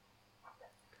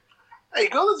 There you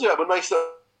go. There's a nice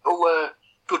little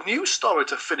good news story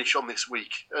to finish on this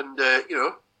week, and you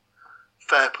know,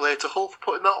 fair play to Hull for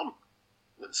putting that on.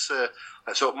 Let's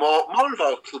hope more of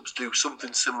our clubs do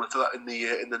something similar to that in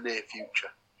the near future.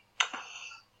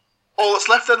 All that's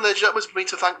left then, ladies and gentlemen, is for me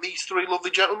to thank these three lovely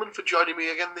gentlemen for joining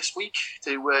me again this week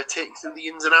to take you through the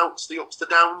ins and outs, the ups, the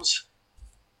downs,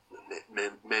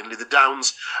 mainly the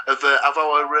downs of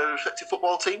our respective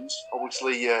football teams.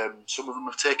 Obviously, some of them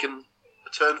have taken a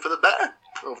turn for the better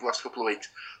over the last couple of weeks.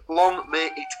 Long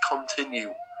may it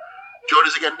continue. Join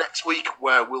us again next week,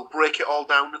 where we'll break it all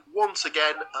down once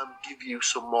again and give you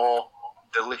some more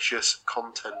delicious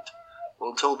content. Well,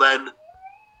 until then,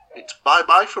 it's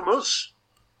bye-bye from us.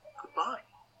 Goodbye.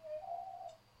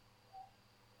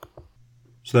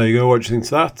 So there you go, what do you think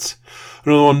to that?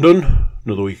 Another one done,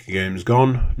 another week of games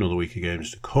gone, another week of games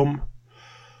to come.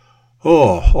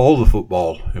 Oh, all the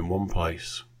football in one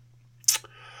place.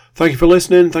 Thank you for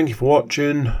listening, thank you for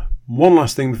watching. One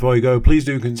last thing before you go, please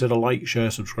do consider like,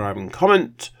 share, subscribe and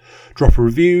comment, drop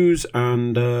reviews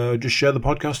and just share the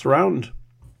podcast around.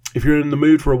 If you're in the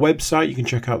mood for a website, you can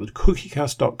check out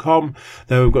thecookiecast.com.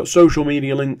 There we've got social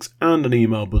media links and an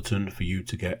email button for you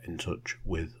to get in touch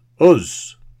with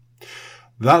us.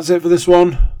 That's it for this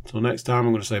one. Until next time,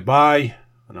 I'm going to say bye,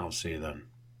 and I'll see you then.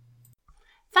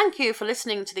 Thank you for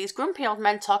listening to these grumpy old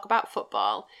men talk about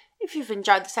football. If you've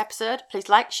enjoyed this episode, please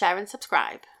like, share and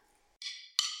subscribe.